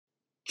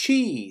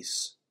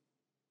cheese,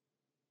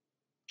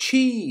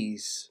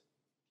 cheese.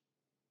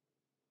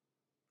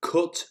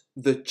 Cut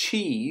the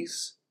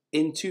cheese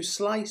into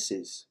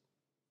slices.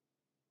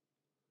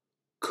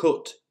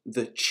 Cut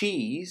the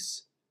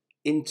cheese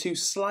into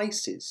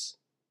slices.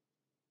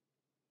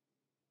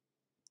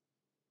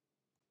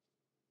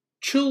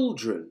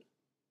 Children,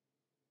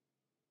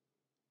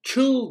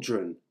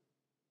 children.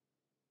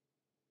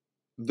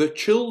 The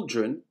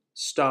children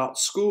start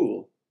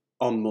school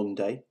on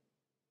Monday.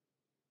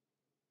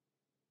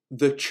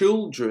 The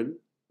children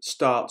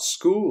start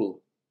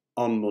school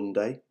on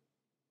Monday.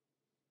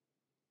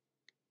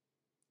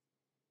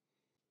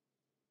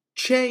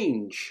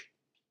 Change,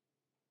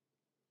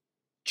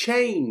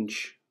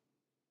 change.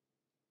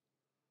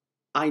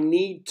 I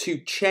need to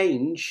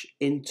change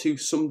into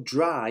some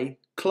dry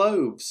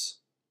clothes.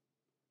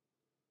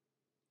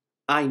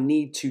 I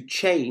need to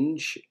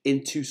change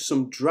into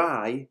some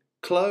dry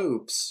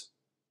clothes.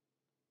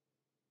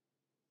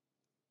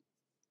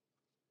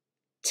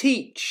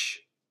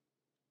 Teach,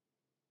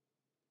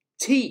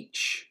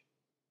 teach.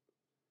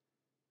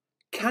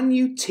 Can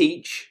you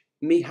teach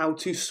me how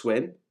to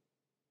swim?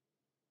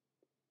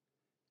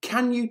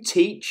 Can you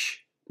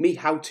teach me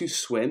how to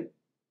swim?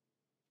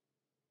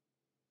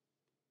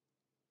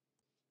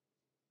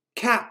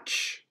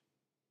 Catch,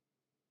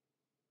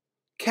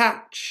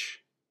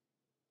 catch.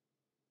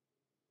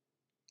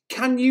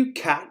 Can you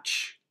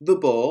catch the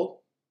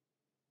ball?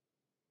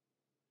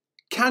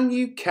 Can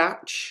you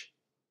catch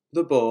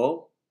the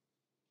ball?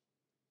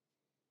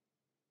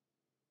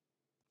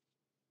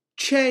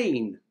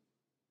 Chain,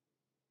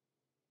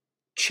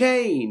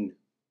 chain.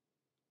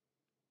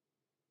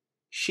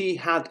 She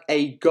had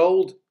a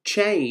gold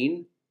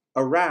chain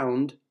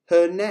around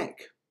her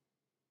neck.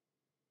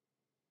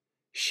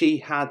 She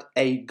had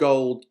a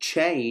gold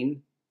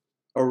chain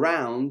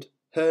around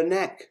her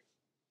neck.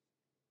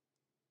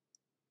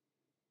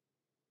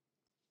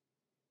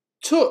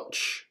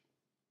 Touch,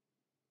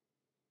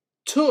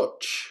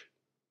 touch.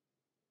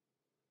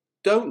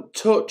 Don't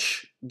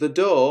touch the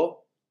door,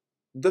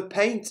 the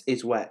paint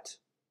is wet.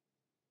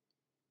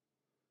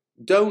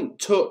 Don't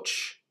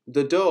touch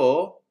the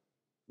door,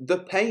 the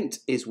paint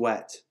is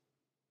wet.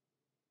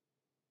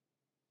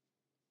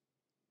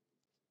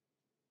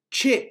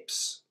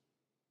 Chips,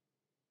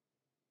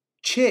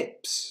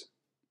 chips.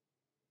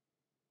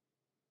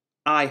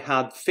 I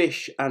had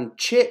fish and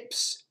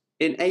chips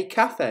in a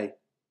cafe.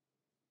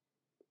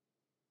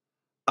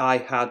 I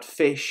had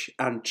fish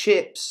and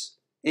chips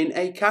in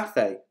a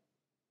cafe.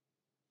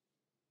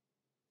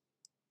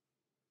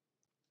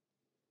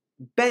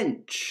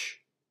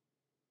 Bench,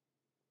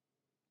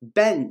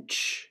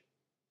 bench.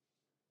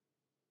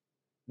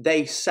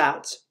 They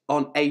sat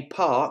on a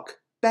park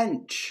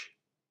bench.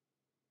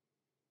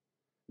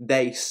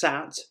 They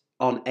sat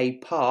on a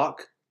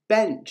park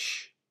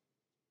bench.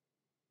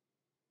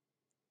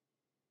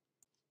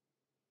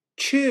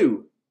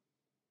 Chew,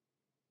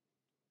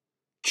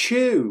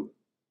 chew.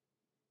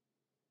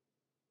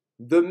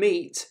 The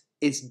meat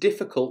is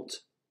difficult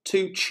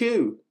to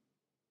chew.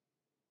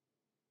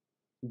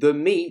 The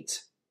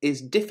meat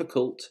is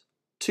difficult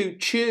to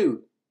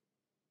chew.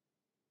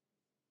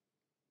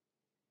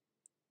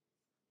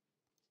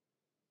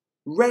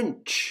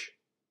 Wrench,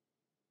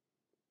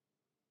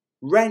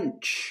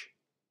 wrench.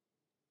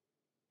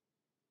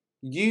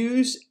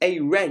 Use a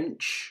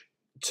wrench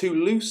to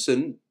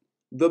loosen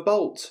the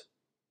bolt.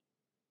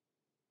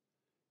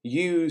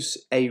 Use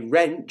a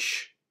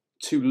wrench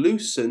to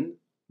loosen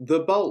the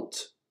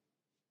bolt.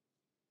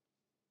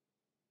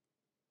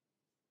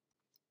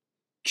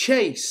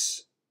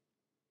 Chase,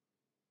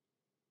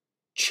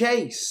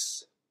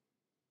 chase.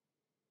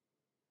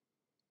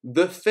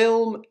 The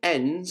film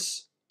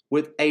ends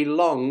with a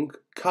long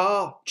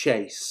car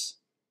chase.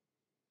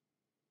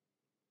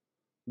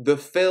 The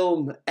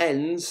film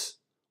ends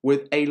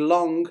with a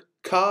long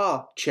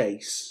car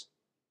chase.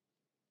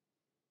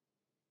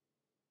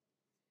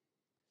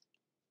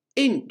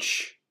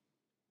 Inch,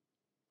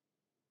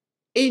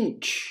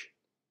 inch.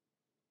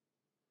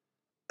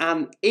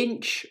 An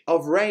inch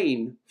of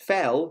rain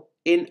fell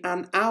in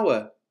an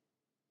hour.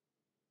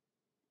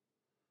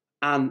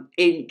 An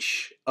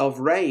inch of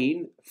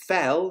rain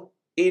fell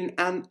in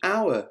an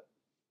hour.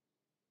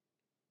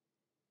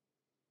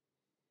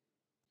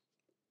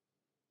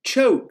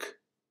 Choke,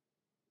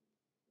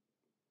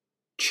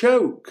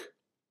 choke.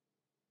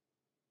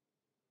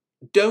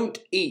 Don't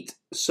eat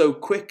so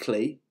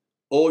quickly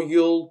or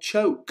you'll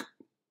choke.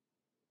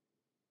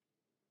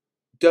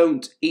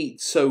 Don't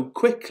eat so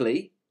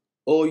quickly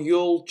or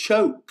you'll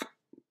choke.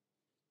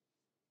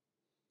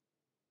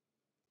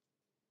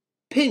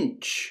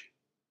 Pinch,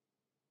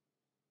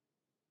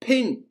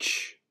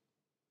 pinch.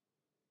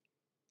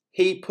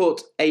 He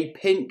put a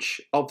pinch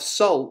of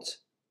salt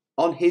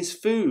on his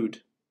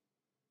food.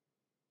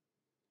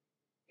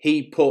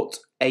 He put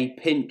a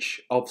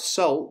pinch of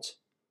salt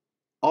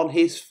on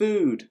his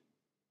food.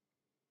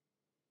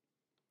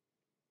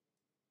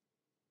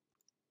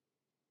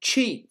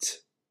 Cheat,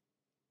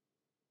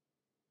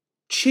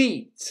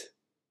 cheat.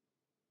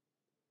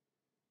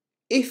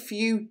 If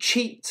you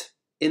cheat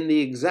in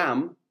the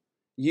exam,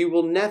 you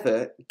will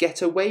never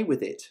get away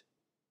with it.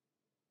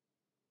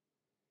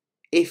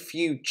 If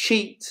you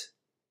cheat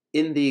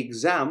in the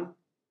exam,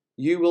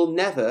 you will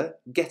never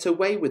get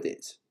away with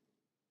it.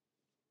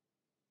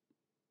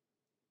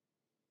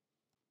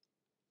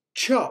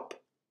 Chop,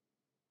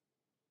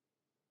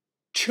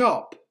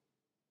 chop.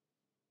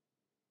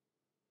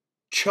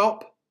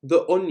 Chop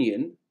the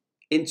onion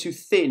into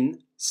thin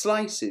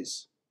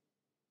slices.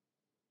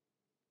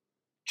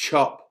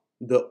 Chop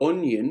the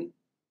onion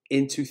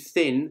into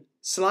thin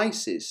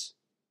slices.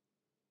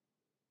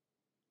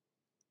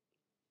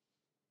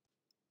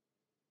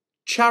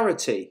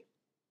 Charity,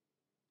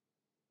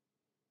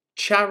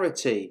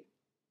 charity.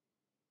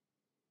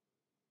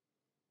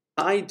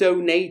 I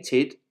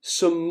donated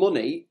some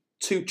money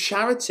to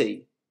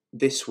charity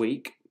this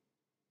week.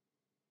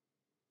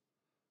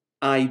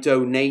 I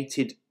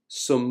donated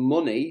some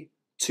money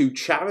to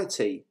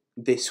charity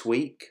this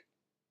week.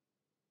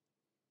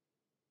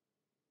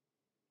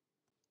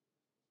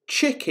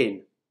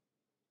 Chicken,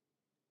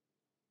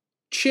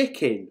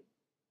 chicken.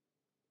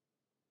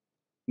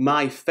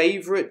 My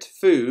favourite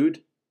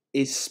food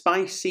is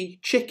spicy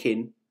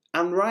chicken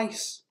and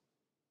rice.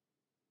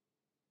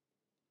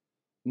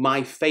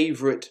 My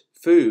favourite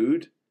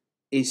food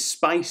is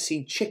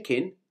spicy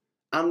chicken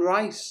and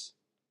rice.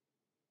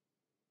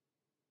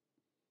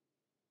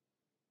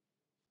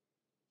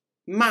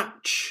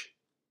 Match,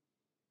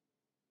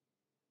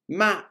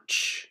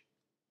 match.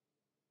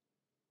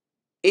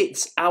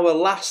 It's our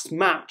last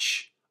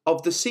match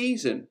of the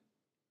season.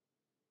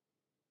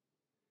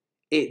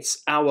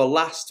 It's our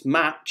last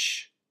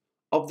match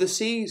of the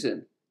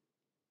season.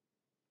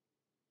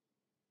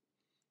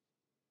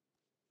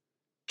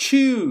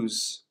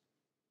 Choose,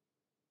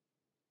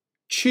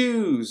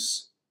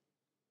 choose.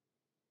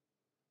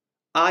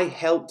 I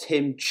helped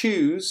him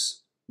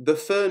choose the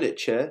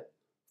furniture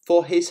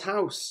for his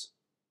house.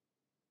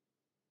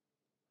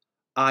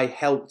 I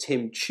helped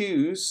him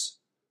choose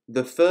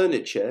the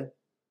furniture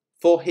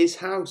for his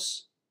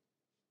house.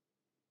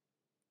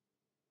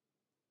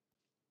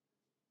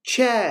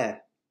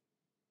 Chair,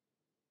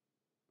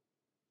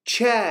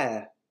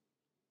 chair.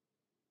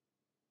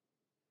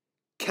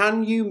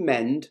 Can you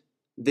mend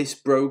this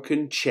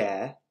broken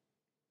chair?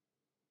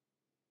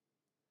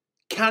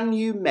 Can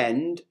you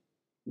mend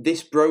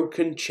this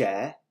broken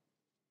chair?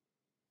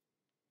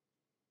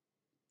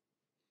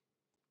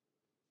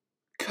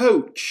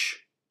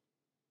 Coach,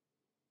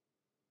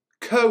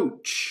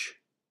 coach.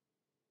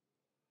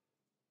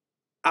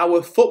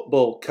 Our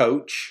football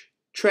coach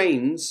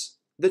trains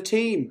the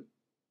team.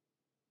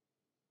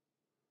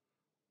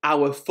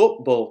 Our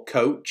football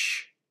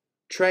coach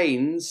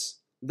trains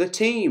the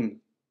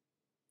team.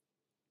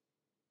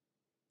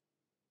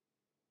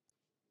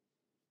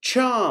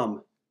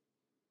 Charm,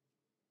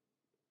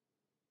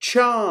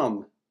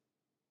 charm.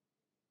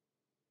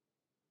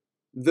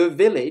 The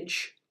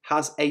village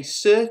has a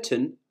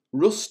certain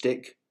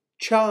rustic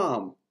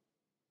charm.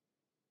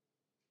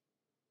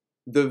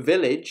 The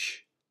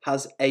village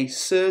has a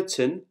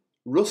certain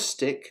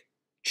rustic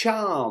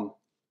charm.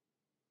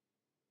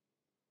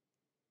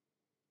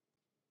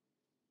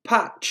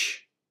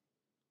 Patch,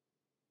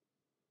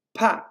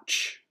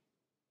 patch.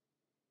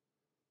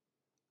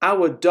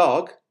 Our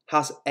dog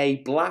has a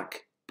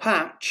black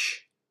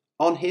patch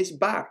on his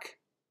back.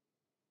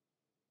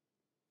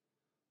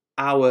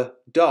 Our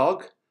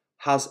dog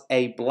has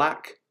a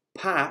black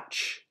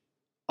patch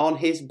on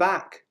his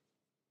back.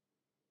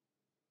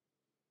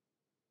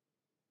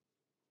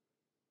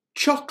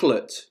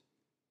 Chocolate,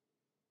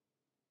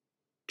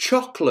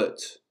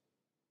 chocolate.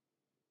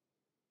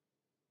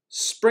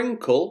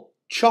 Sprinkle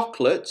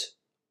chocolate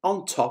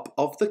on top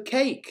of the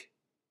cake.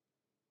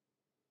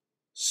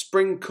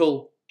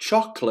 Sprinkle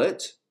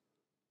chocolate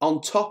on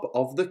top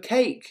of the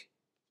cake.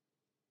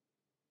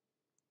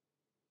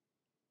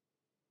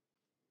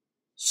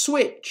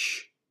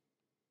 Switch,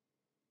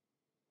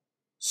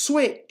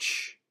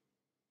 switch.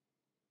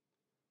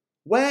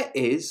 Where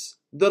is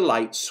the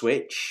light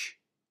switch?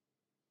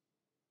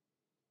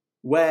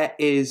 Where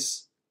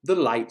is the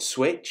light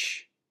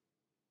switch?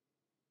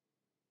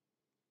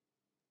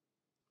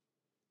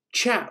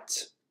 Chat,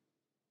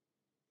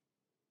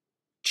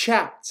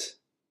 chat.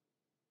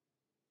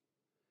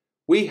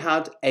 We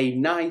had a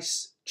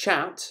nice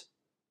chat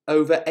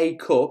over a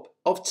cup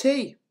of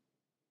tea.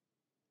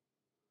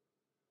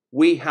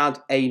 We had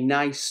a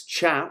nice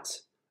chat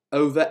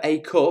over a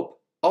cup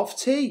of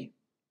tea.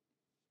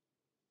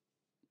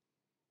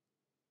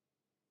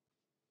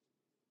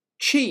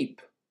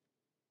 Cheap,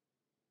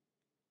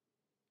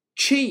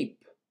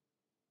 cheap.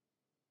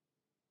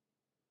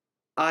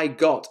 I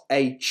got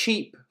a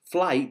cheap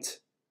flight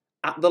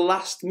at the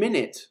last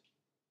minute.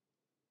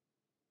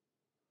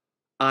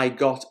 I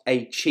got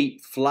a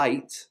cheap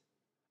flight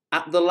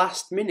at the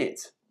last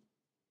minute.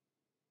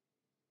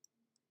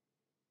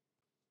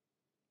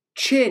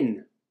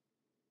 Chin,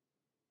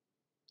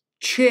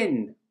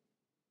 chin.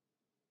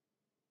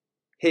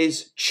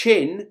 His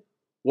chin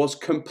was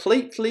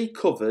completely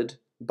covered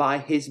by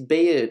his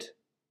beard.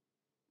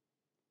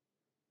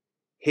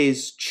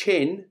 His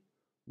chin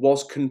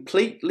was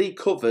completely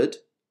covered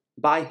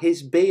by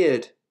his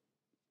beard.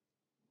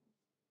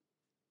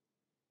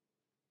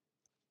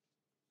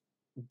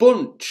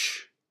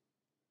 Bunch,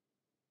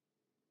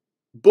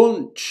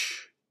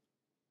 bunch.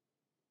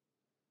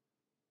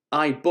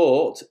 I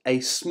bought a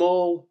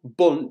small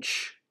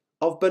bunch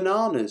of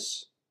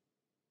bananas.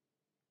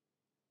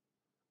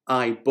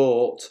 I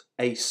bought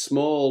a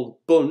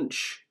small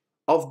bunch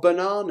of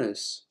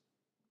bananas.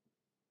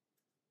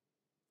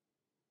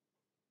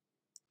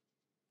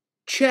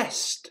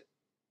 Chest,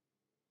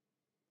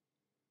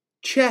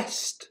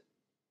 chest.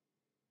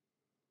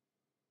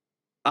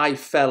 I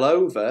fell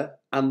over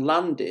and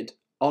landed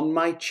on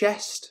my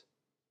chest.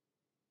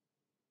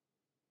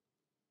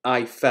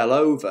 I fell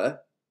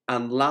over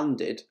and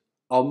landed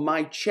on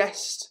my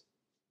chest.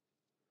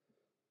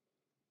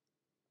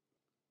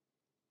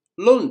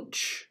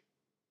 Lunch,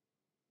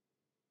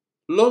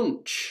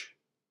 lunch.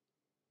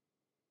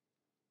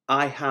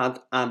 I had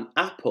an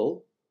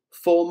apple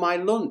for my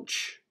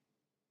lunch.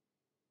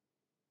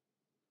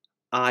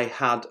 I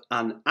had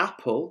an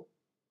apple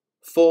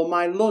for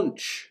my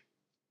lunch.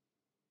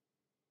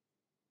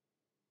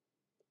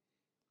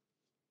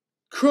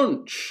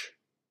 Crunch,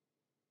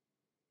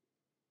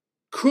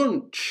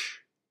 crunch.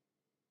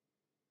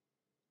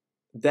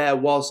 There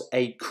was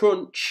a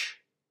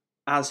crunch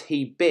as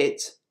he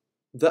bit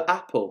the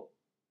apple.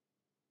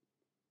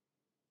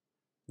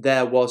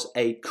 There was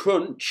a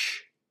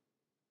crunch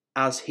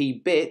as he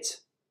bit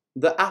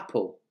the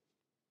apple.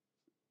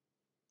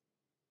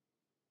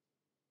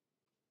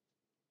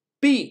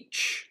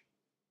 Beach,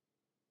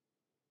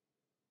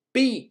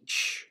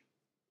 beach.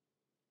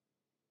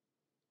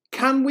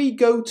 Can we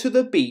go to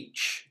the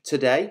beach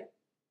today?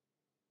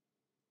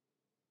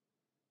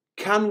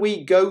 Can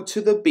we go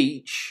to the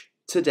beach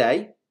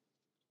today?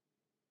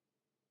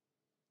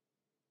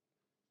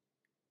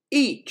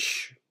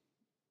 Each,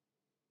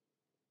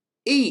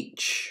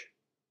 each.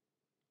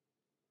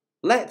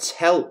 Let's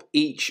help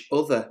each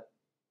other.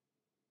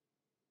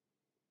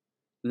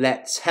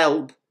 Let's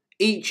help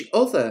each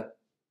other.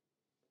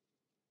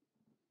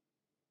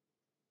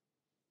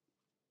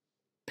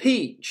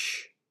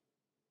 Peach,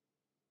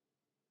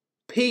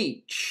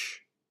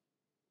 peach.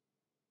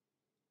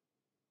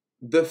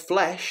 The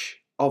flesh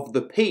of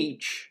the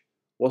peach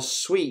was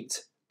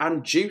sweet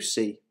and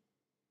juicy.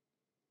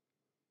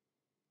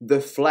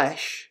 The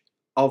flesh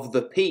of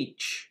the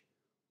peach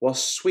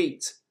was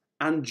sweet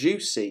and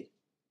juicy.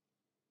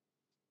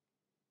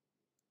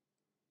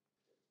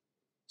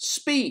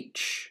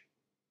 Speech,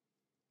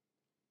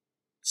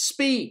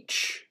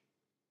 speech.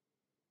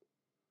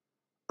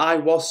 I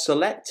was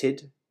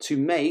selected to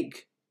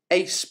make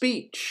a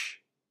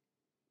speech.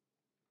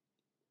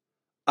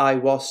 I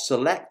was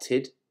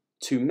selected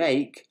to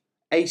make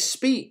a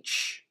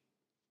speech.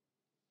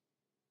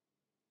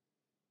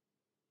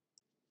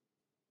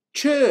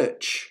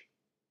 Church,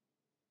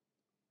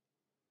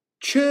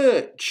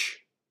 church.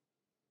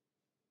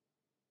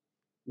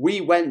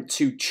 We went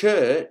to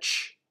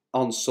church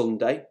on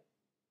Sunday.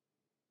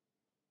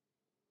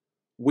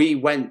 We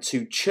went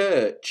to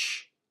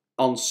church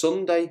on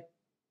Sunday.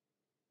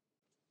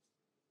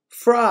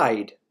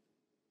 Fried,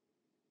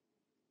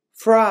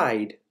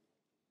 fried.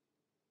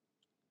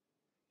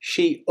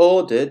 She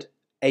ordered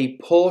a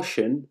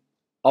portion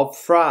of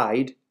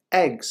fried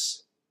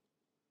eggs.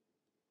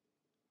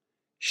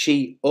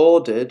 She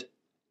ordered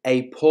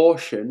a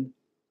portion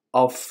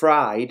of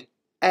fried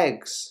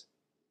eggs.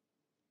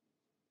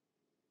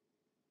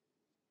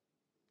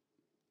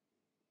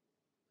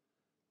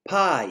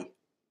 Pie,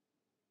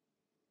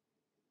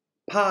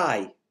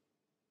 pie.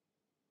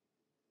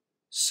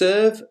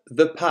 Serve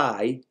the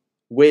pie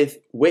with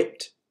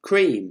whipped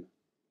cream.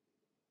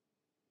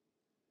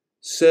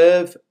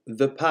 Serve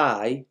the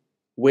pie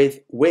with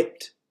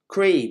whipped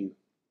cream.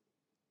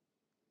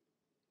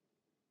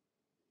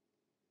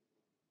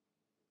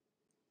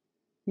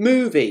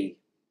 Movie,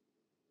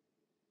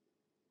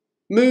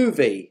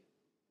 movie.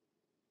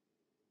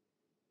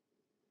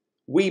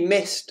 We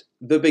missed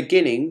the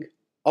beginning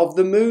of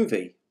the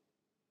movie.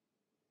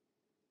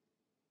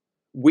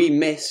 We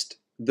missed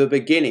the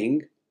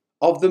beginning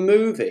of the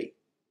movie.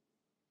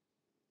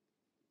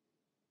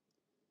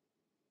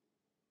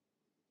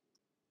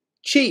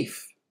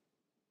 Chief,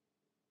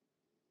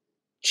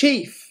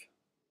 chief.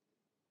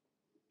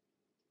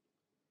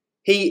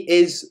 He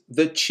is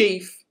the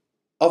chief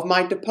of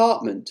my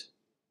department.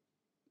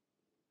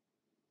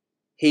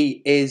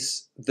 He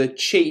is the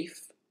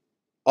chief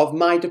of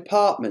my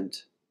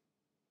department.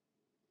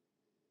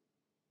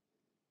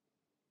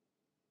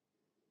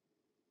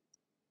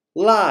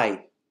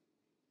 Lie,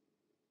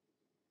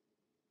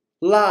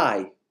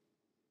 lie.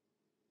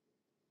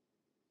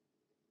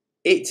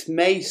 It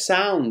may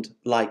sound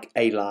like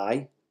a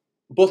lie,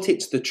 but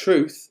it's the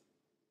truth.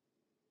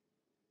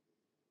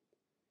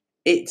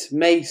 It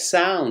may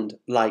sound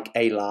like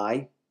a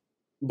lie,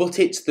 but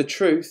it's the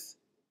truth.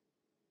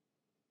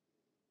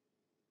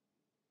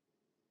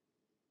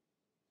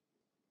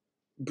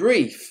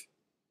 Brief,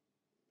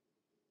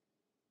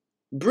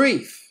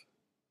 brief.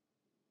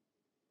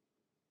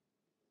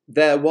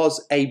 There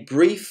was a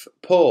brief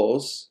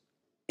pause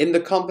in the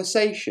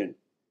conversation.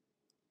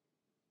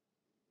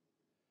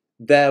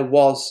 There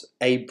was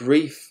a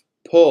brief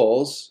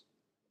pause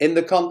in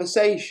the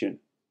conversation.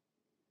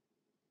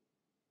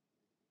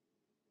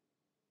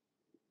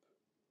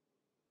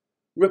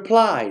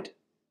 Replied.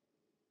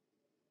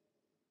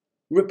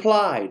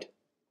 Replied.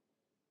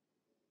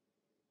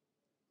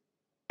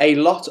 A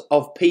lot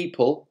of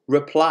people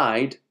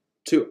replied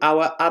to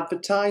our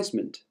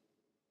advertisement.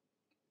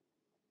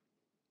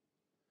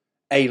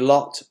 A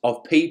lot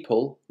of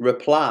people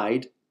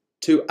replied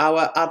to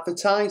our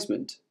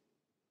advertisement.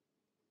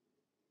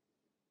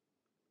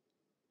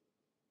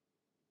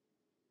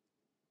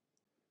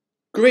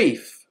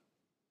 Grief.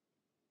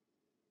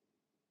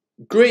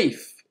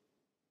 Grief.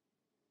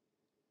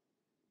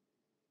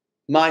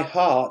 My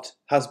heart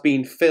has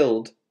been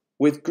filled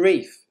with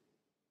grief.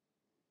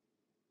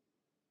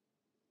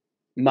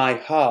 My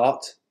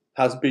heart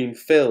has been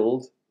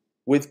filled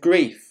with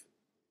grief.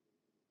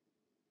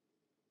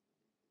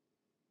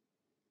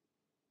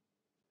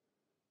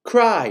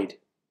 Cried.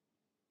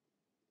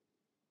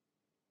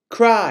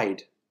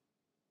 Cried.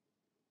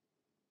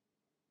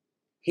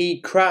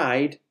 He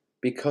cried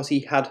because he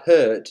had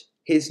hurt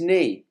his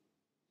knee.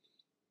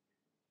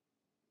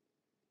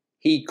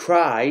 He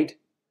cried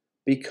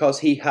because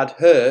he had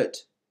hurt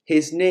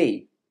his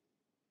knee.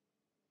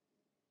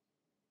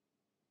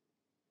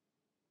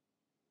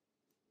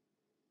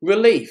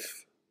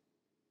 Relief.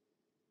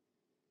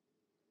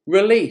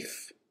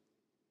 Relief.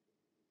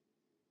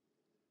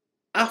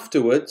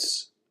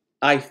 Afterwards,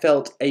 I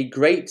felt a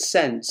great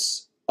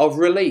sense of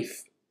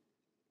relief.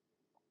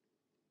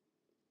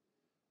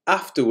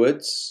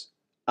 Afterwards,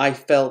 I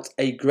felt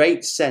a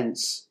great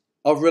sense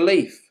of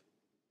relief.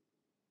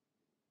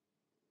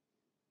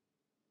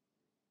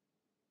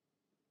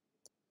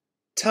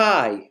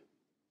 Tie.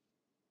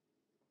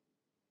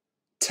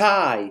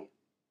 Tie.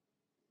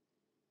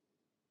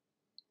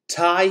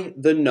 Tie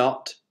the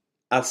knot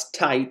as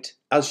tight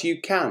as you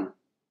can.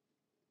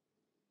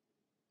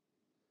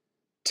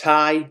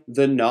 Tie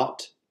the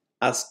knot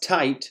as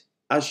tight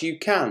as you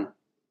can.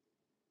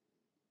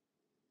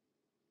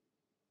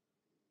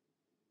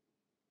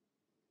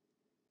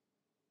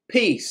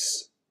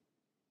 Peace.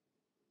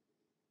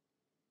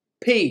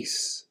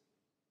 Peace.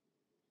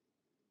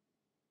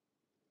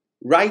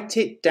 Write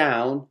it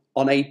down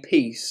on a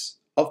piece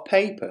of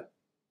paper.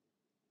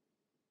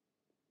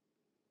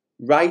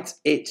 Write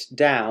it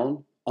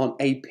down on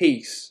a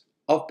piece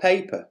of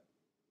paper.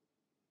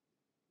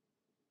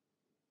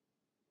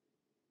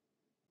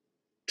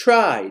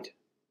 Tried.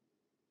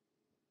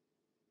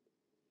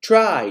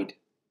 Tried.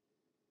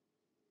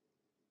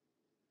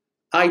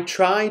 I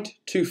tried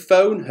to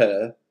phone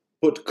her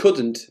but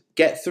couldn't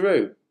get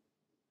through.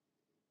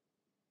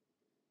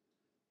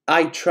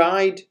 I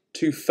tried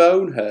to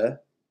phone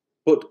her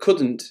but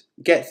couldn't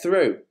get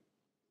through.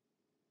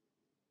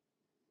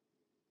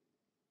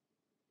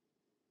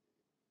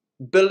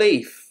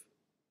 Belief.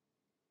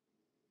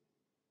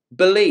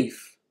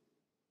 Belief.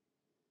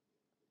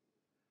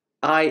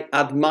 I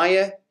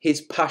admire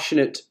his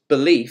passionate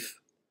belief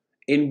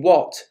in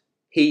what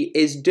he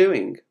is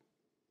doing.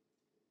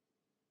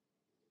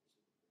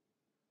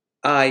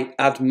 I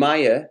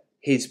admire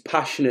his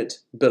passionate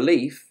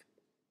belief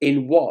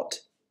in what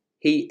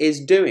he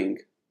is doing.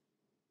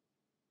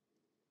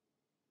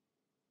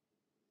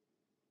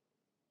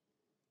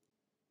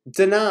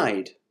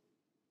 Denied.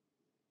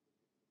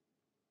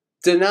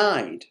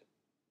 Denied.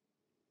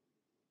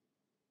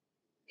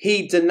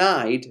 He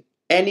denied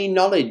any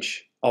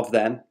knowledge of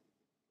them.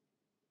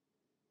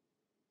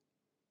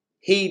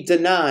 He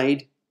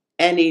denied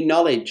any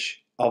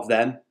knowledge of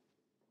them.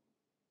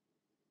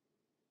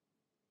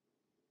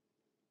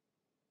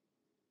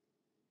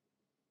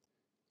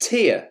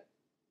 Tier.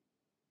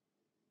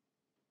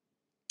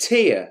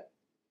 Tier.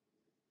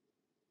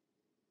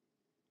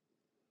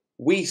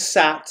 We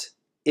sat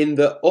in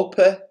the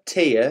upper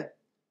tier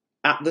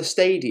at the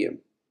stadium.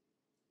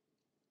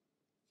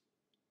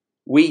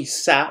 We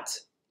sat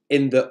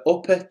in the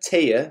upper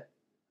tier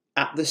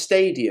at the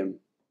stadium.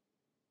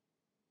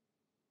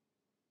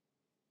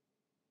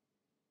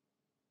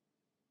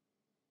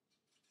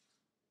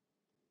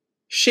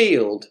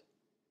 Shield.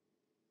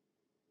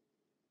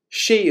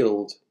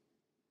 Shield.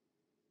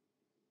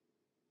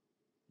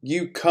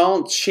 You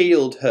can't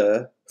shield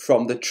her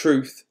from the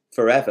truth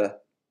forever.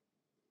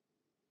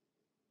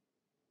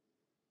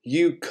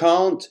 You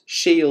can't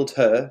shield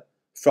her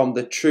from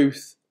the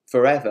truth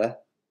forever.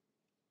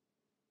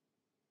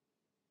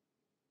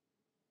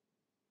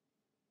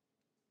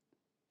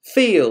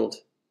 Field.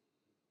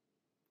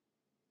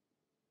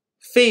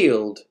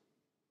 Field.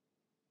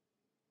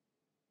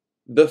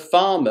 The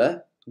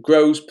farmer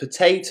grows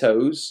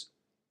potatoes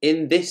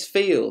in this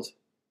field.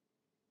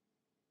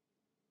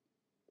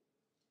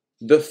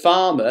 The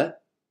farmer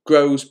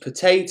grows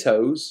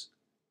potatoes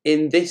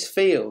in this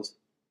field.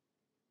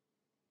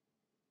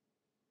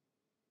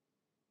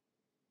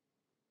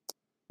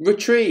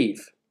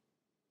 Retrieve.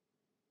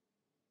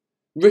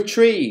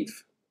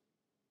 Retrieve.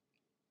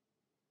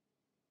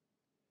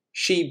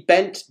 She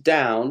bent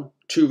down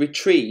to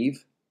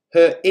retrieve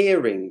her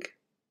earring.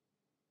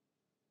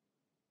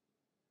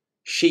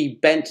 She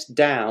bent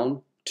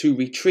down to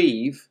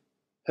retrieve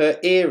her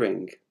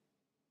earring.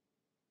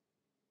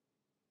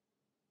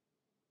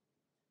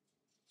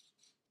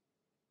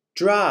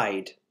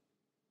 Dried,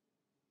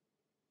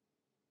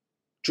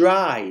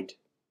 dried.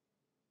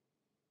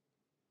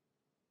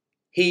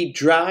 He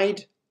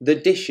dried the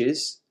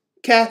dishes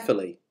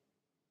carefully.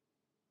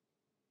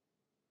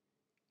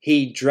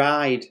 He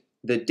dried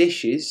the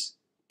dishes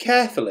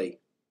carefully.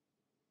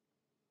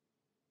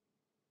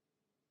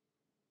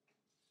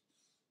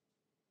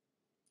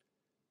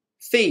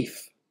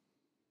 Thief,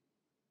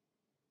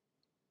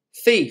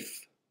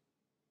 thief.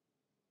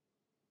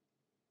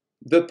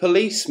 The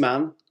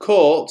policeman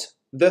caught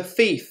the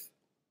thief.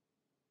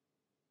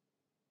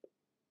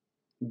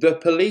 The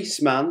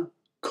policeman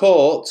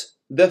caught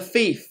the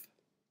thief.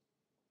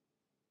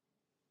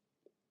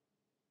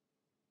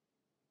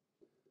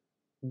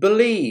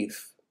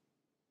 Believe,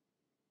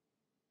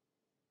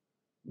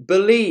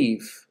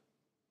 believe.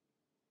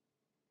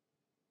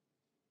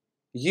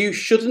 You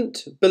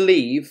shouldn't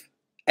believe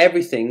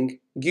everything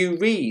you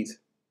read.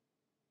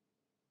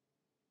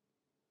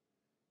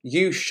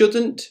 You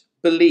shouldn't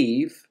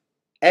believe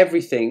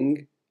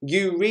everything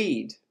you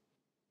read.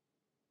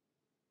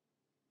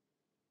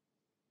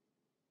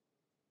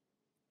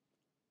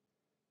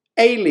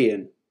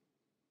 Alien,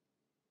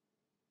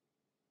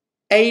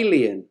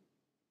 alien.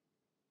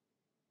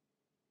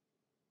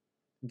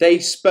 They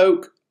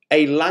spoke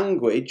a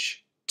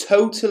language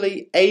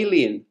totally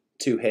alien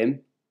to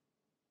him.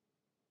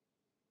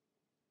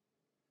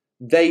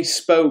 They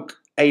spoke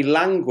a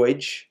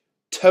language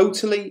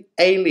totally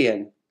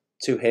alien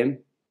to him.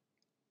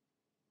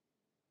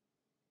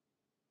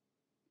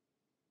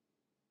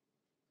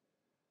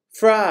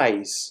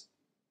 Fries,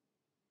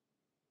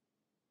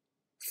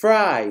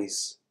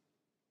 fries.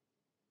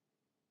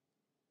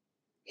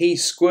 He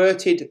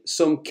squirted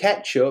some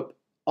ketchup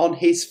on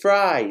his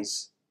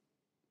fries.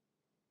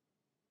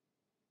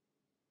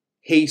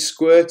 He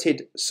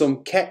squirted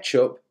some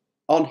ketchup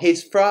on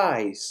his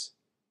fries.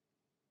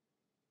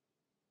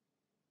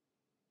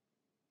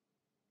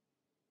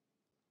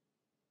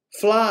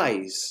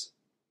 Flies,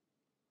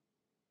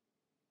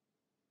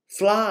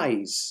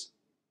 flies.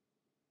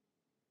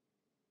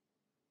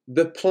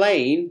 The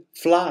plane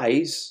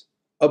flies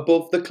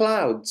above the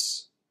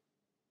clouds.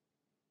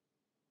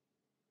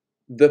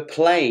 The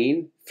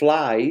plane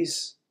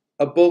flies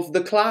above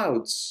the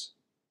clouds.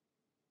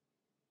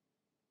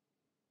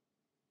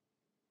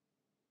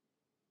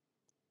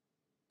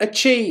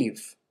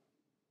 Achieve,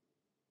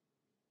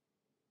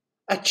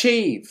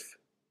 achieve.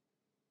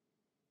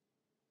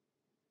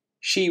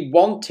 She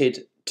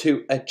wanted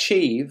to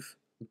achieve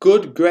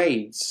good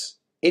grades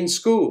in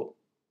school.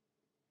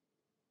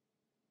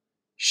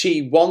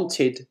 She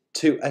wanted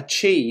to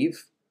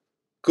achieve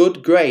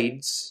good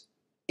grades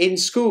in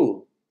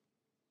school.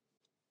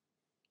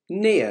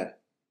 Near,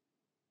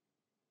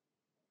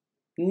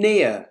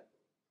 near.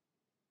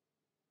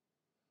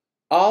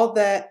 Are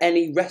there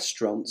any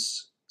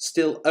restaurants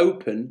still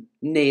open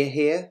near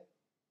here?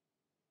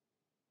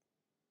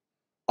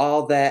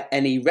 Are there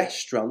any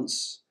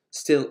restaurants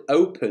still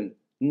open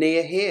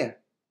near here?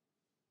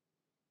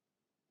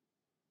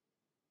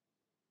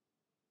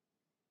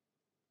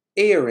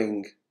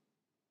 Earring,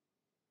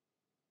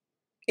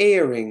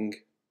 earring.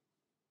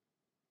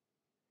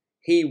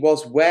 He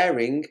was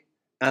wearing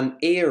an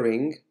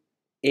earring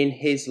in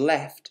his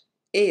left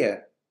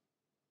ear.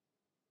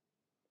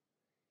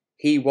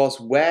 He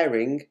was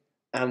wearing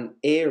an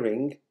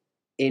earring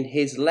in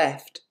his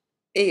left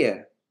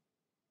ear.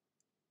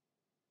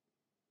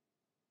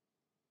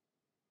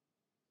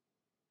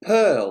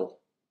 Pearl,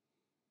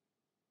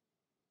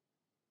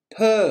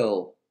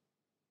 pearl.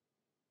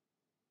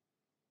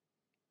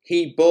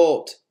 He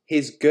bought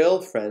his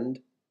girlfriend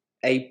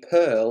a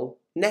pearl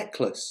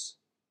necklace.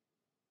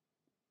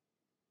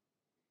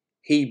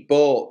 He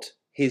bought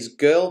his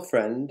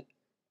girlfriend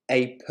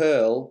a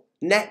pearl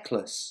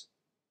necklace.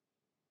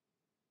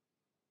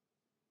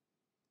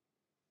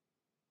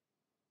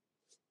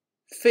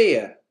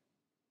 Fear,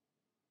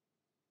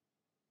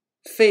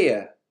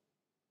 fear.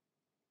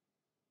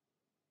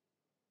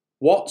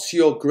 What's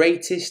your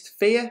greatest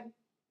fear?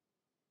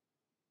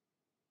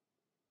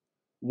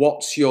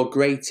 What's your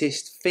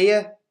greatest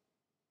fear?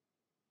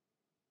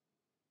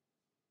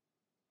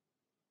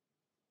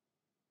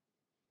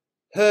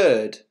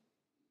 Heard,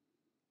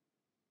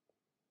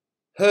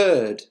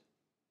 heard.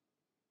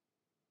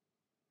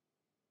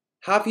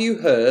 Have you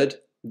heard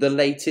the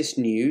latest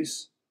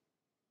news?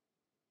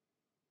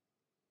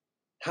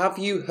 Have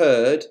you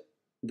heard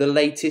the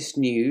latest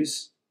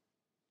news?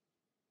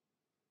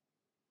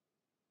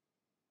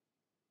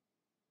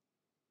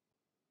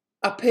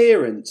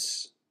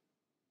 Appearance,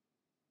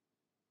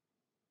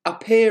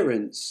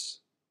 appearance.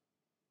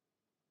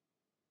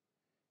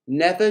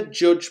 Never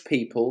judge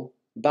people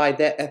by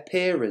their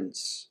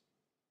appearance.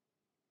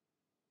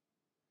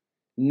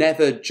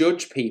 Never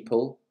judge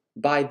people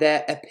by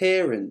their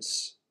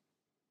appearance.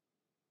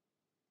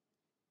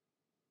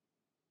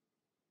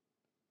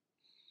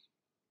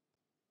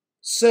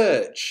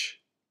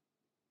 Search,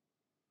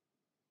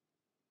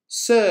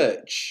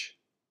 search.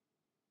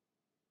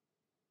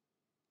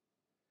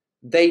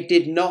 They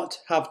did not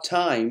have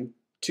time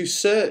to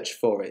search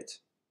for it.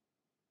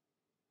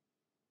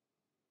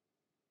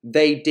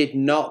 They did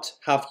not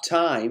have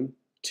time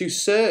to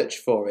search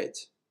for it.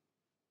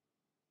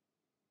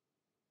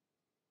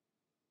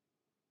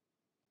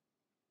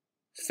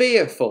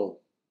 Fearful,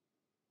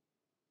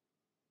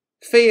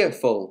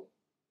 fearful.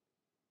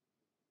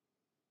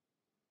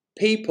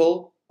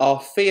 People are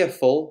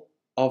fearful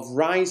of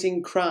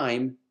rising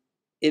crime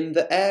in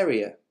the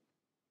area.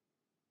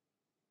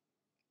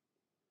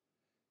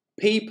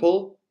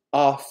 People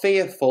are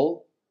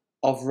fearful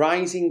of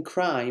rising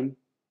crime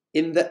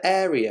in the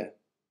area.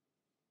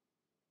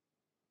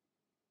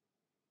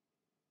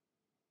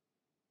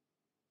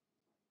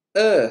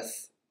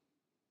 Earth,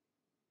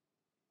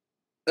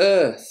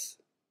 earth.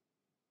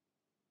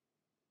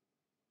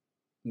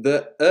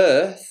 The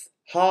earth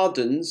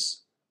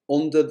hardens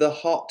under the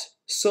hot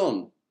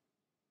sun.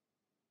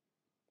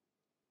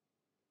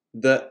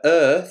 The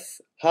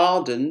earth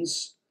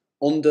hardens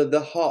under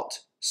the hot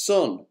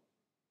sun.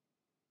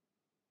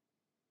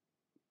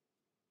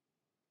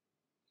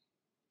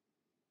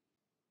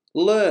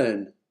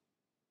 Learn,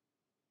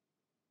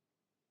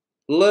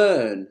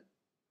 learn.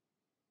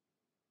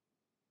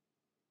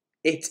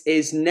 It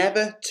is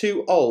never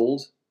too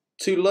old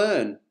to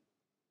learn.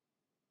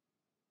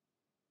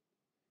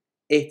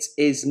 It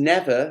is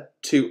never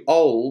too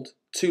old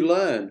to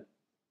learn.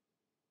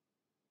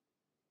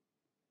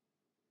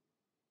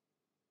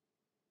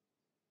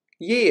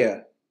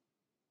 Year,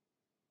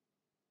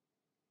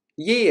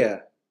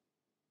 year.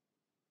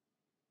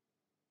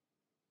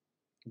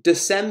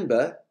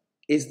 December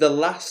is the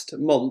last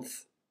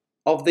month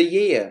of the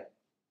year.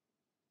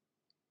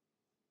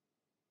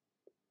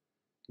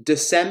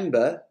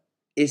 December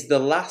is the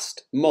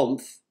last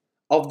month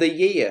of the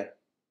year.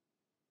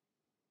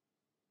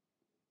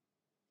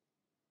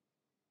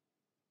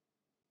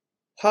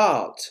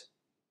 Heart,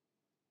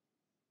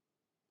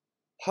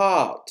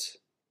 heart.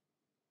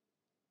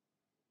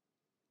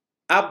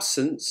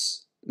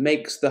 Absence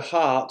makes the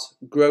heart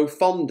grow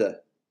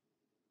fonder.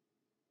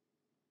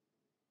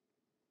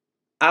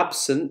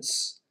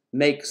 Absence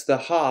makes the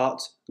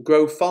heart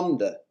grow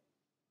fonder.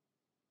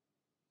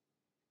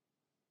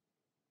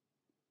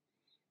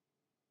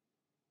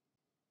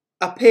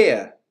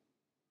 Appear,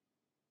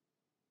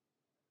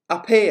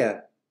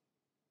 appear.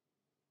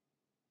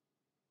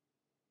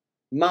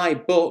 My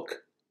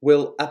book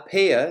will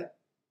appear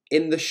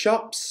in the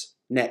shops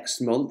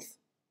next month.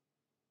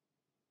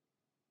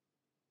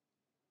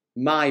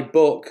 My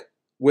book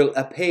will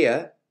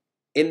appear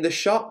in the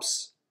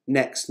shops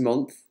next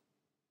month.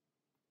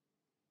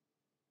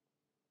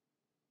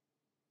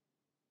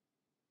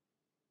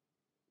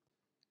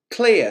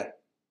 Clear,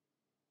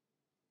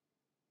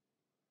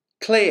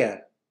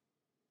 clear.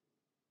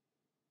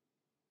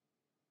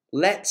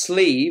 Let's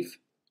leave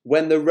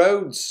when the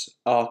roads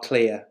are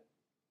clear.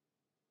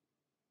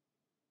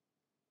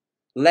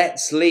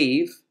 Let's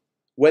leave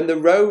when the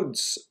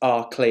roads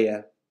are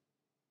clear.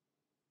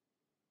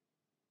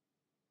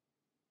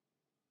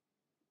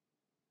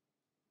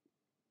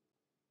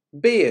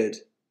 Beard,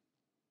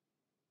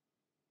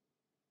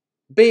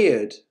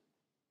 beard.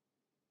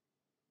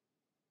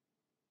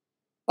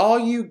 Are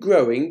you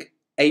growing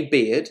a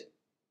beard?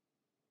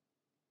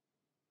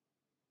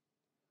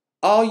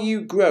 Are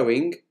you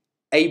growing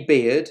a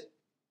beard?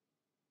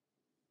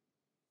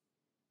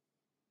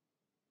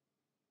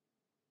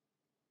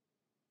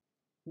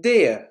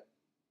 Dear,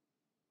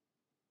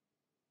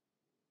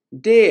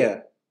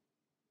 dear.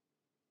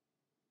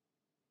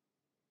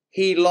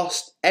 He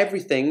lost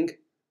everything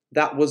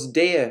that was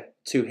dear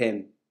to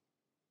him.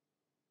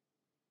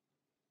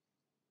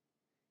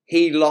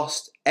 He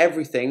lost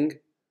everything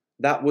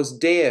that was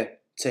dear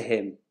to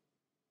him.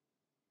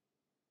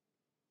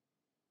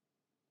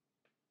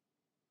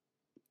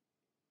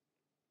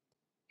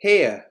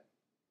 Hear,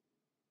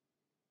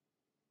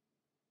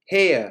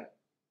 hear.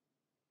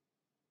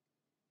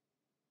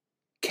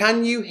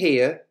 Can you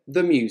hear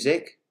the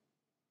music?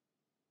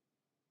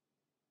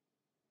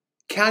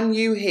 Can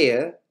you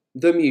hear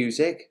the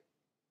music?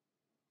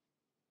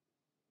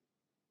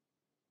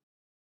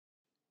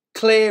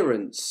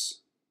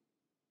 Clearance,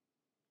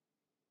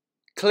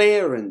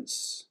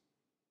 clearance.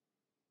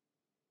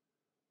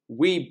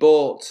 We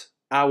bought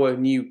our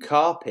new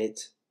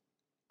carpet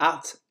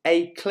at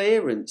a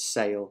clearance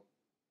sale.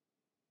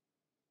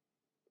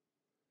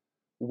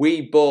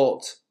 We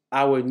bought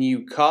our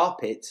new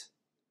carpet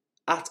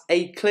at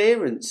a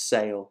clearance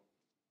sale.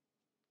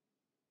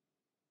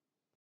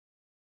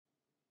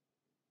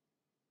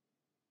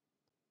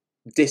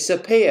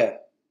 Disappear,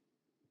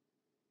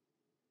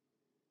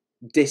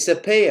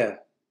 disappear.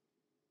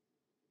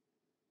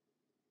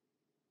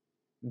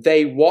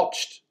 They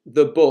watched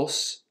the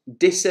bus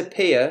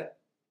disappear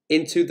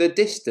into the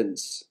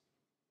distance.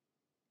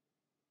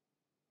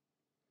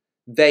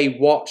 They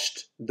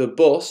watched the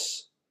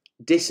bus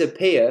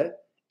disappear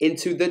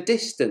into the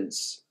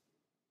distance.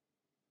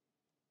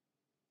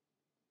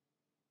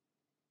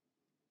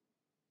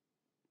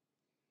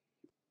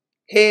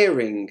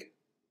 Hearing,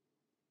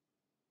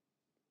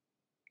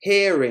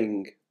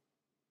 hearing.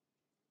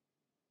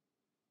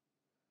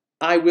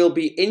 I will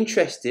be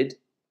interested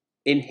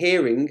in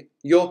hearing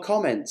your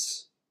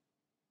comments.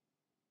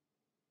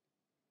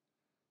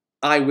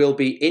 I will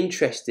be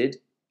interested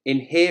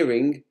in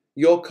hearing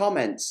your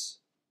comments.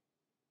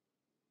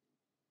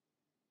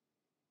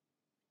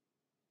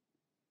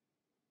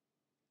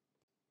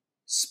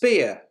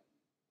 Spear,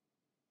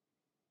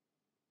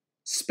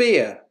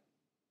 spear.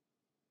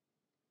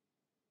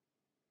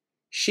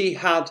 She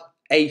had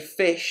a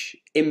fish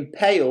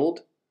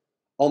impaled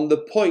on the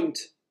point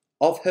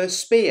of her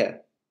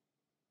spear.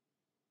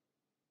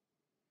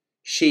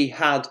 She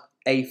had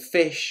a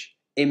fish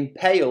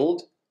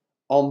impaled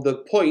on the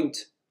point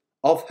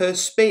of her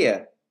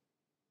spear.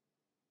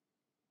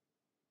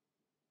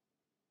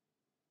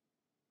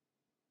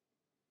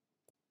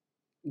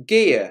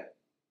 Gear,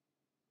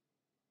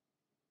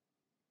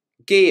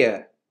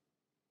 gear.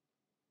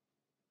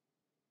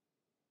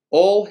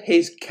 All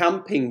his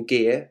camping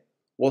gear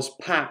was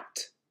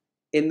packed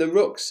in the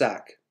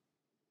rucksack.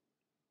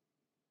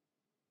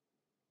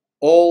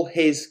 All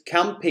his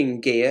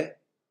camping gear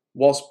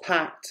was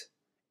packed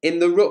in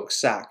the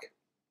rucksack.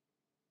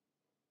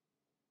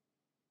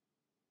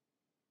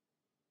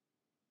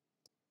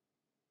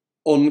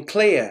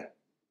 Unclear,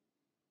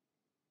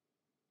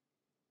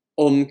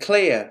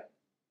 unclear.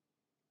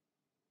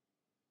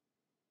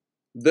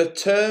 The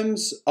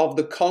terms of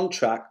the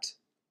contract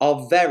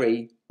are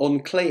very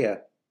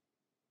unclear.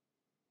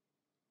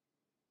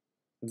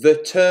 The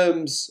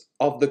terms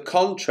of the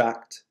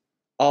contract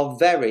are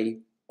very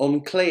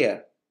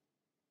unclear.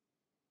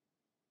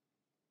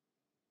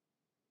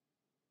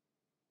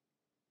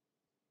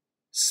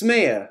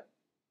 Smear,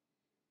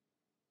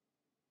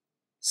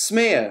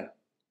 smear.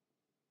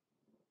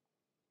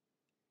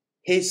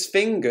 His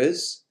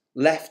fingers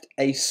left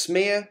a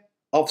smear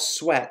of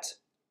sweat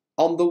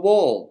on the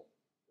wall.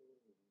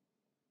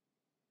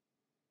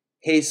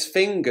 His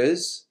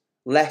fingers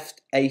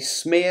left a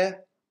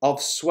smear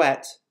of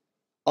sweat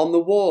on the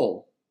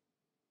wall.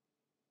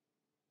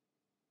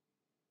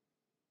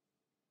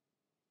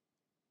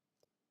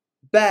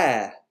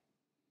 Bear,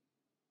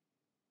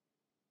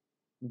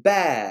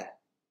 bear.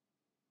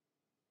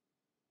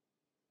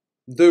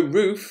 The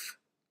roof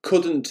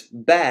couldn't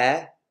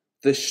bear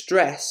the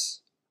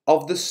stress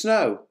of the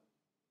snow.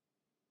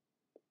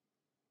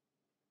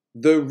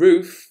 The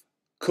roof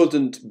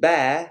couldn't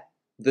bear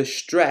the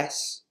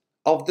stress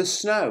of the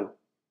snow.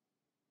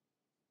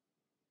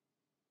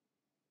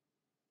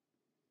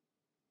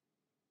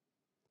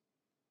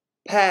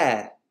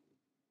 Pear,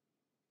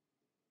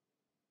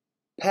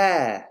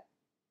 pear.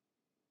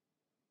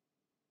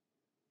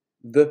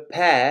 The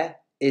pear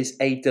is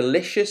a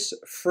delicious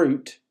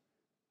fruit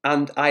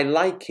and I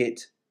like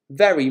it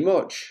very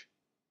much.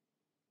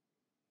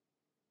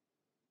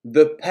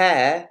 The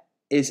pear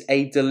is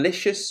a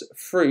delicious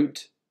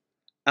fruit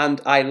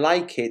and I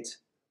like it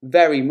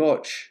very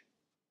much.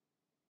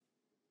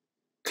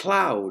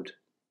 Cloud,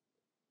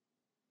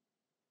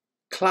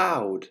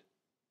 cloud.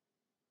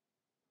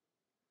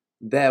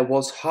 There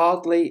was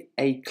hardly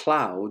a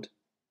cloud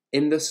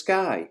in the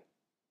sky.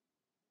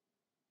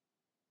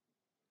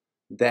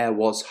 There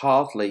was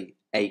hardly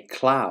a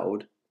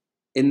cloud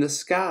in the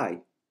sky.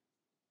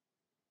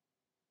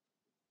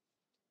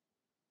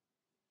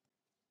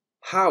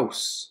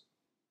 House,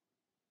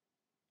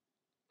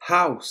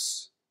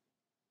 house.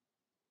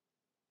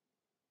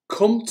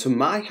 Come to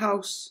my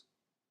house.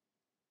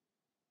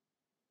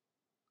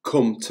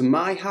 Come to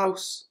my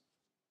house.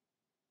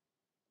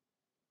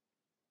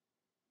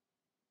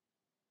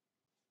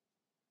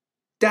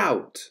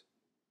 Doubt,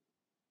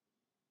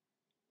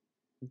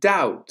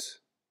 doubt.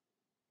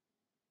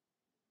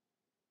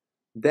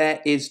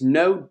 There is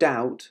no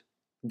doubt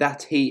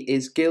that he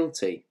is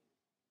guilty.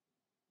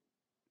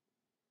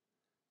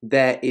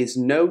 There is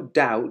no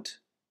doubt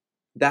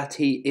that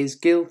he is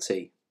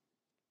guilty.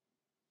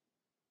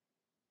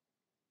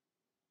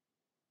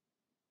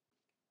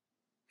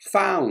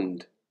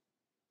 Found,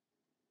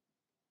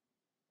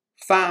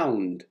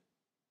 found.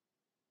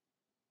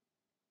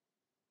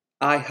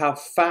 I have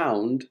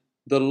found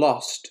the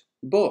lost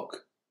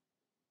book.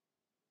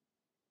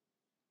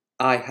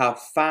 I have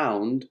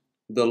found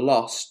the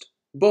lost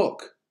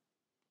book.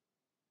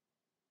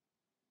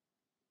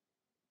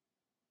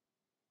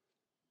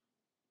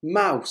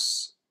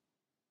 Mouse,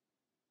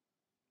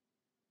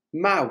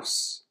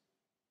 mouse.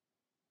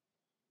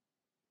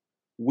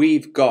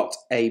 We've got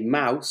a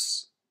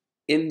mouse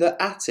in the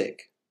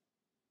attic.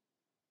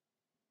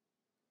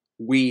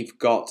 We've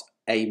got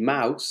a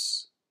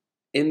mouse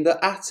in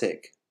the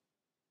attic.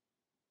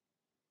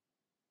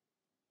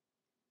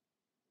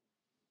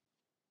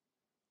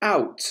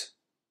 Out,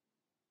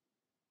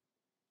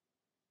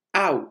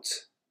 out.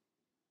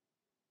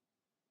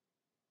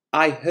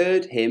 I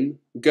heard him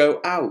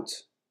go out.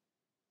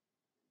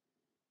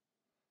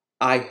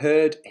 I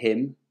heard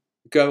him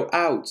go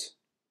out.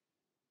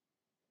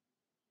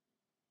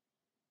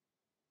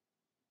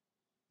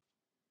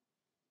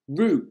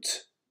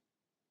 Route,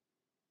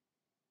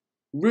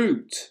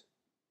 route.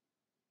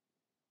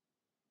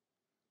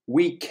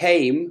 We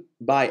came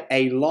by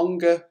a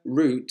longer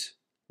route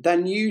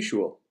than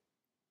usual.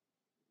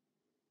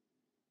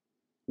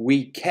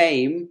 We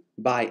came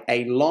by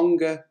a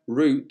longer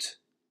route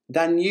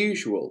than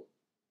usual.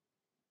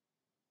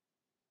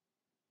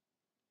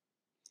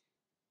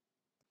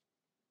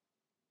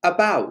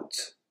 About.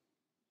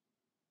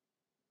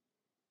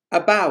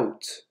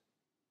 About.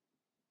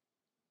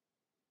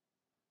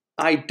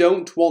 I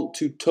don't want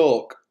to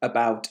talk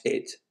about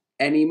it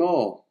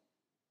anymore.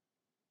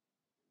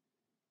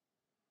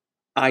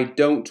 I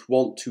don't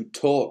want to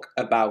talk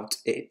about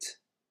it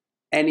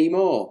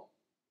anymore.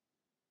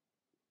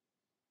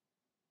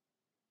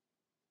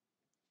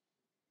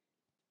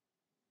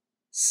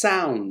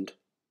 Sound.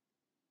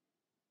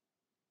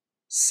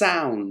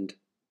 Sound.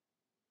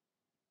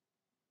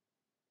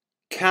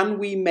 Can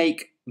we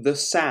make the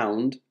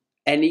sound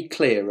any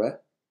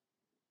clearer?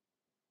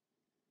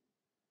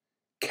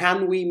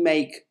 Can we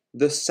make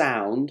the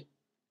sound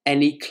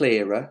any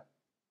clearer?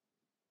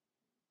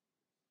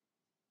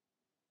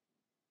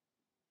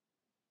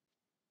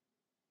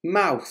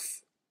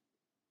 Mouth.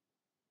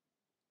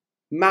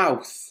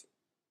 Mouth.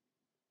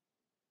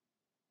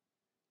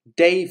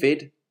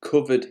 David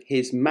covered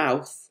his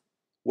mouth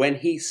when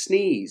he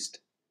sneezed.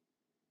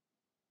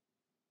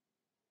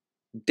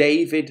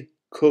 David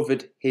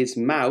covered his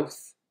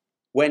mouth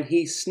when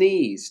he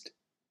sneezed.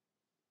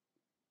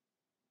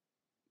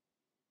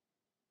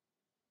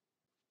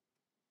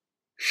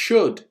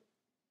 Should.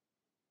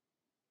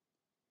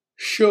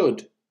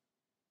 Should.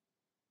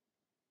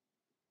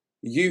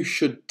 You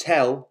should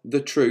tell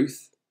the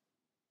truth.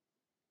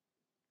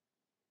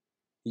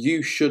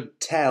 You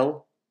should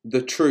tell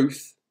the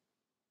truth.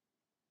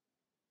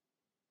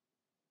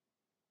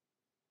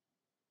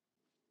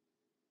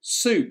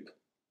 Soup.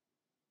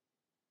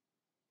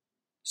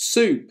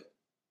 Soup.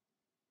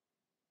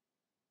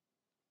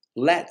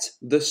 Let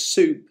the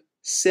soup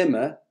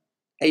simmer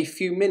a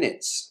few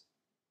minutes.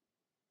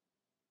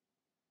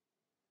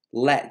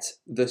 Let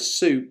the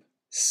soup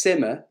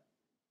simmer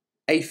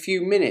a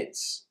few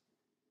minutes.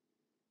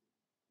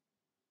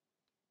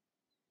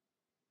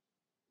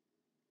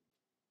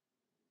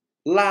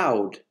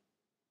 Loud.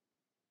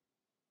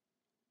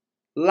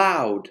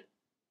 Loud.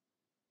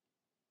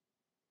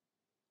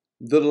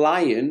 The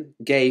lion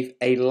gave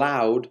a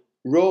loud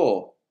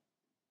roar.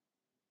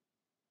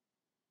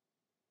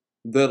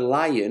 The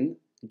lion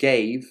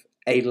gave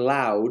a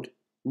loud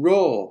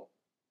roar.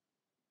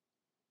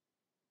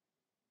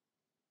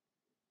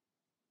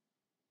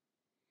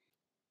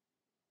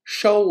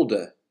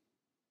 Shoulder.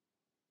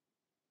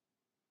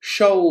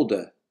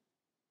 Shoulder.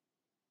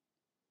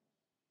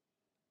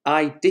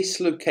 I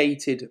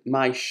dislocated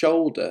my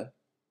shoulder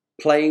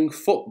playing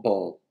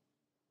football.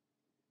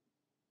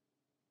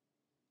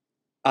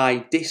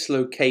 I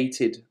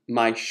dislocated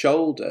my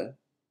shoulder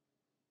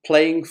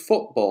playing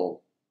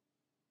football.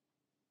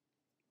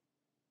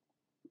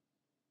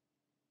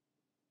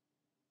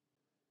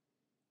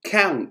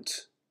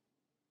 Count.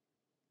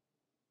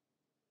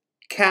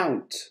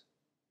 Count.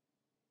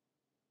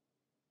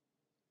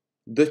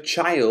 The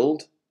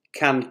child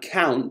can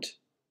count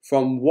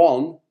from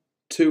 1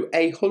 to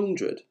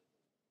 100.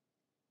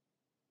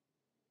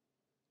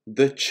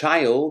 The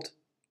child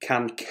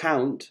can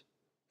count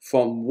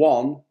from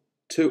 1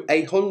 to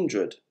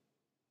 100.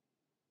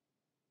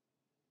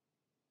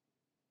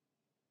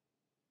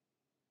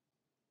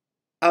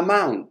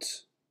 Amount.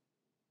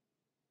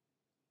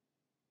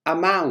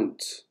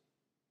 Amount.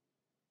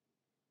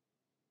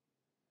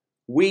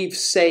 We've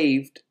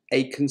saved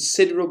a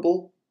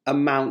considerable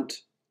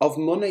amount of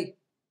money.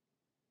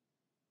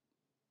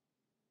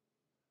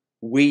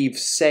 We've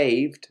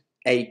saved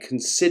a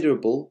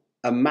considerable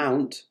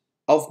amount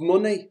of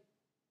money.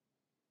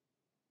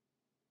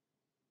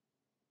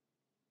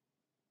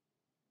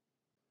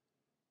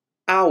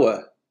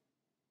 Hour.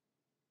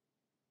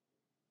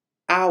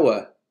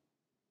 Hour.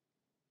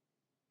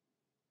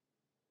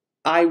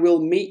 I will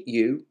meet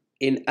you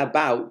in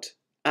about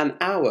an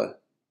hour.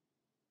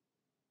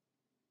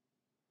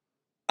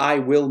 I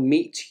will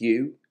meet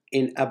you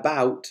in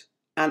about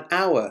an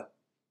hour.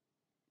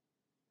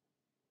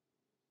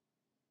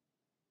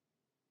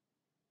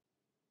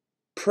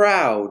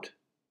 Proud.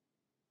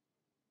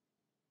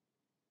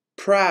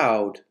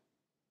 Proud.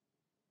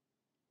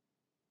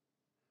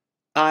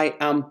 I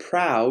am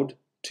proud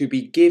to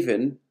be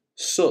given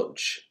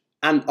such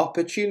an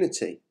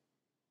opportunity.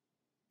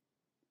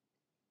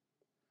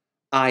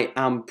 I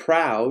am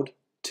proud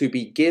to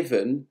be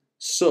given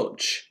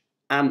such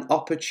an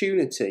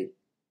opportunity.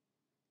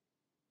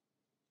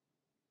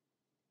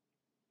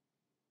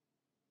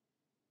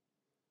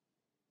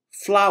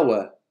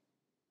 Flour.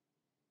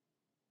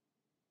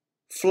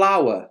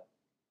 Flour.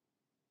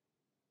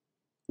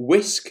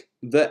 Whisk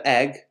the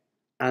egg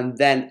and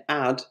then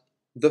add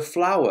the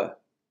flour.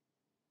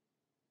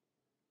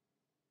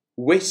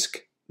 Whisk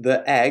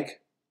the egg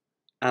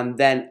and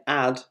then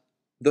add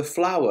the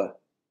flour.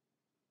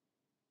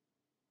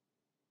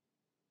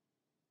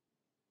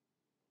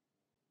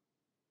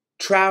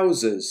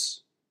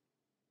 Trousers.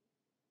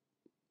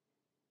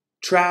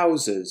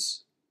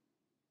 Trousers.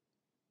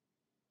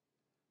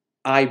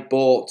 I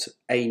bought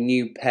a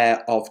new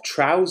pair of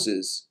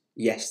trousers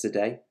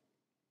yesterday.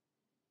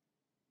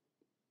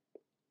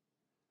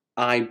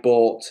 I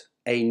bought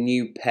a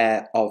new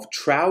pair of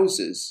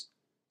trousers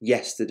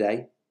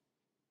yesterday.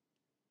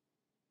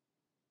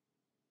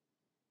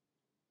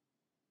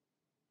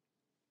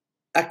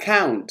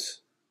 Account,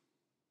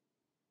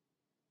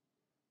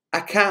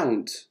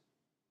 account.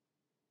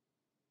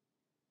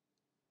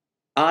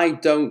 I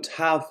don't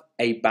have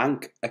a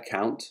bank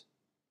account.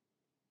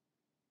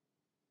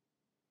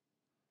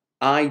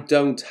 I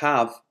don't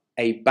have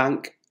a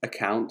bank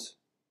account.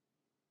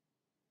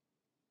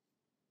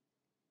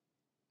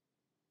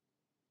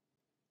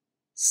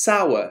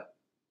 Sour,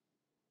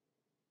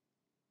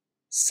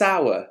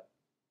 sour.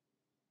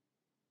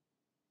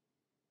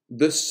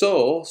 The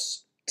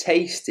sauce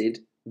tasted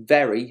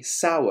very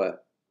sour.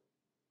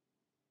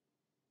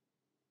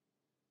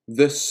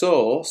 The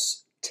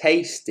sauce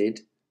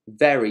tasted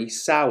very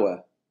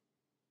sour.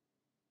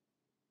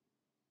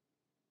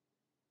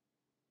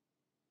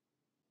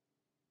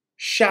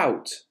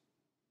 Shout,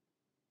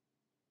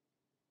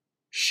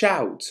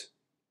 shout.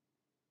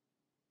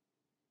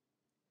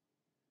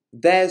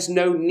 There's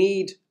no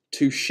need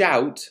to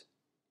shout.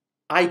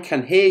 I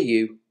can hear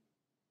you.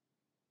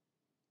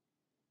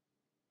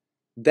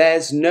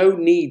 There's no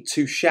need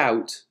to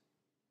shout.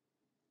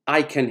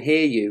 I can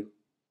hear you.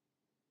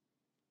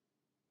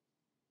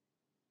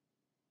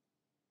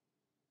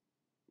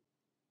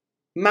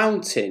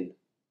 Mountain,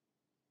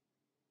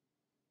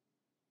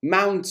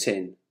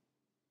 mountain.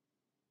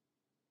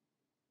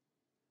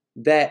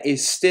 There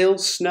is still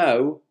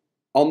snow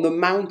on the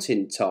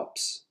mountain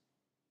tops.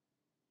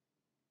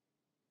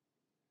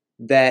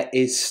 There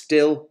is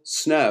still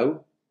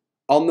snow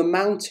on the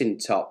mountain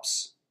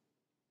tops.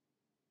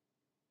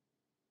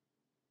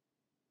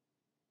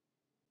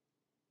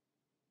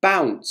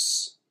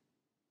 Bounce,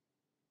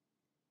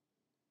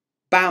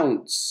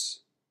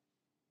 bounce.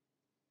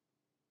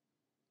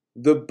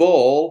 The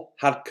ball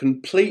had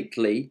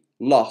completely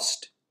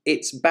lost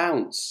its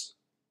bounce.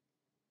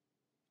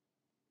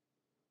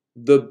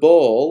 The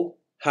ball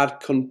had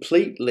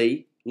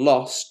completely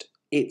lost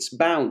its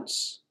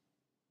bounce.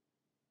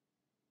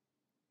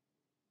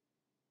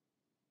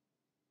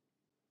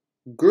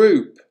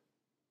 Group,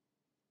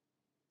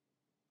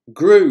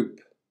 group.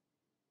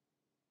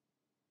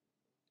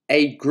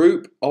 A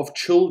group of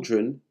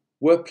children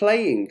were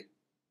playing.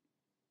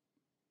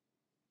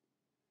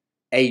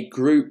 A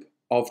group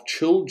of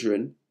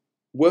children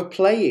were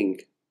playing.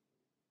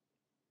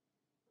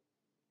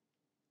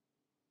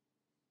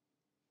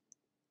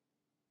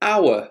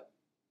 Hour,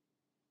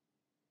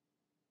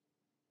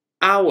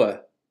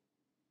 hour.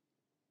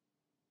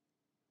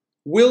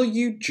 Will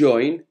you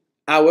join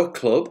our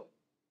club?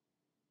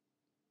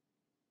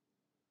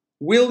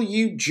 Will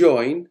you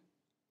join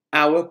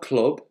our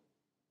club?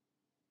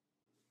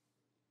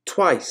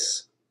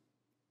 Twice,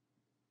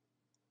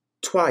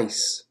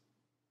 twice.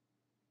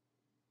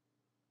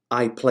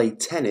 I play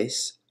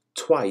tennis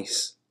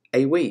twice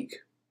a week.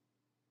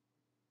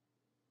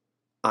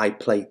 I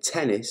play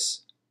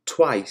tennis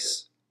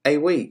twice a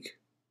week.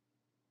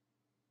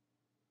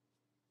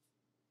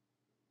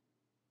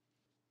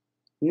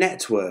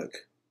 Network,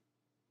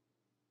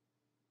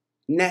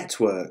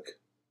 network.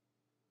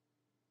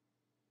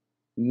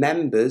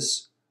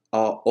 Members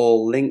are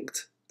all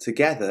linked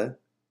together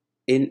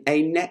in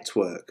a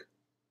network.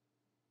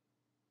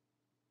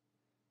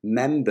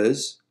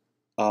 Members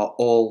are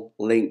all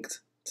linked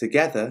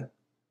together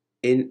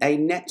in a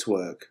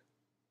network.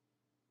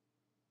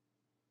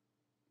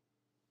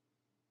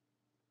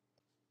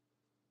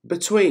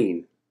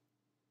 Between,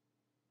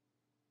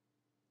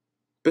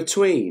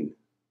 between.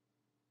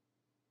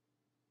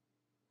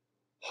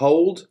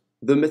 Hold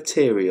the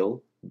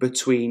material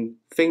between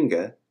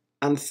finger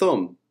and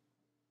thumb.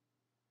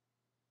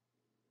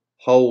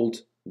 Hold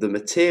the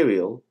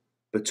material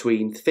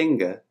between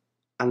finger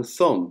and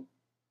thumb.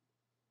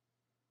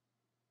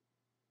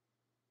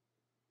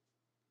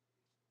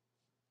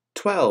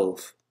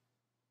 12,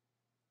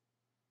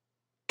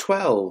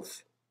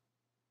 12.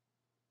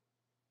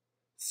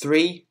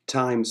 3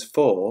 times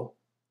 4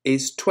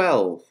 is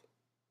 12.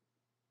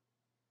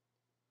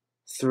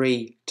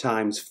 3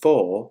 times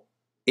 4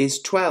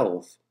 is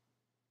 12.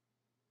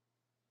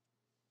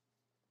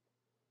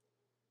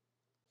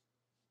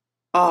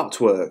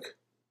 Artwork,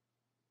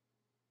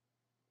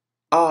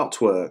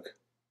 artwork.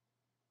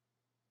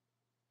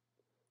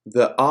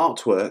 The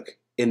artwork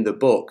in the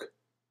book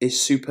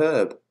is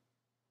superb.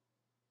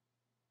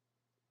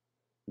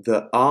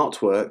 The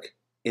artwork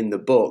in the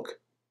book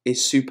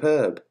is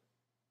superb.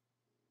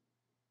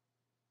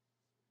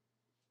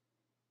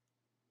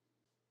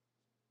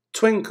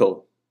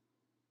 Twinkle,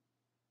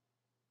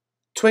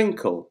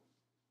 twinkle.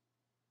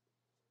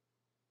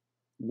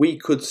 We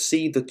could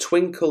see the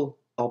twinkle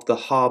of the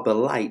harbour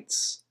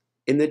lights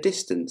in the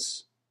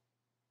distance.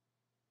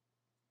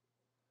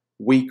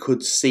 We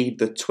could see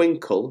the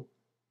twinkle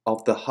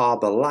of the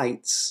harbour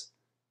lights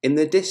in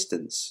the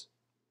distance.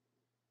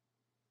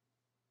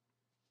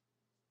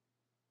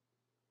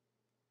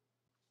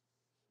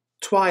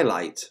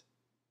 Twilight,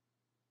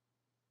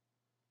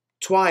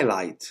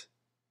 twilight.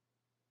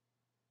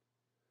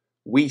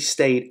 We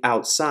stayed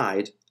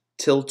outside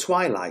till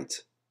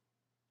twilight.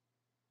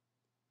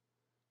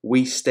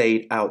 We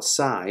stayed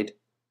outside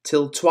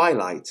till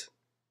twilight.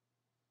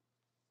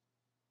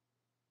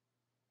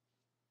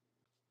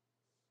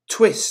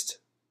 Twist,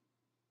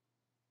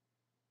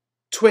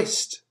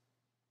 twist.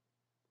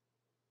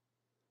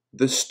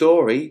 The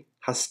story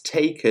has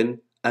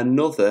taken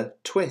another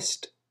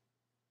twist.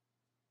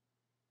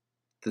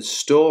 The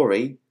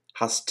story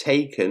has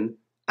taken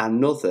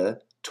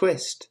another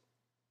twist.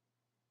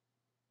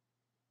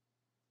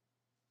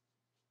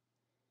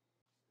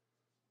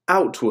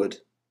 Outward,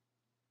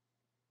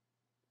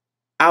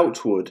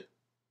 outward.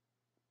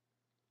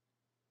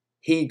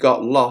 He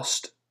got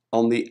lost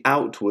on the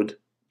outward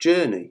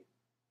journey.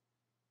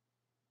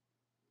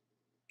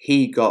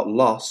 He got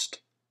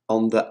lost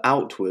on the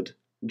outward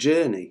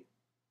journey.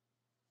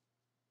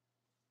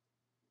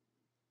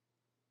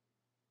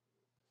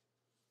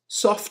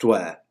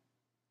 Software,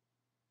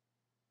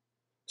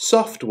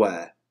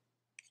 software.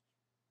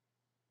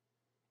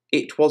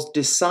 It was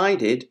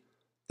decided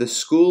the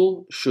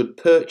school should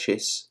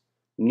purchase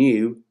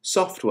new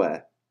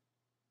software.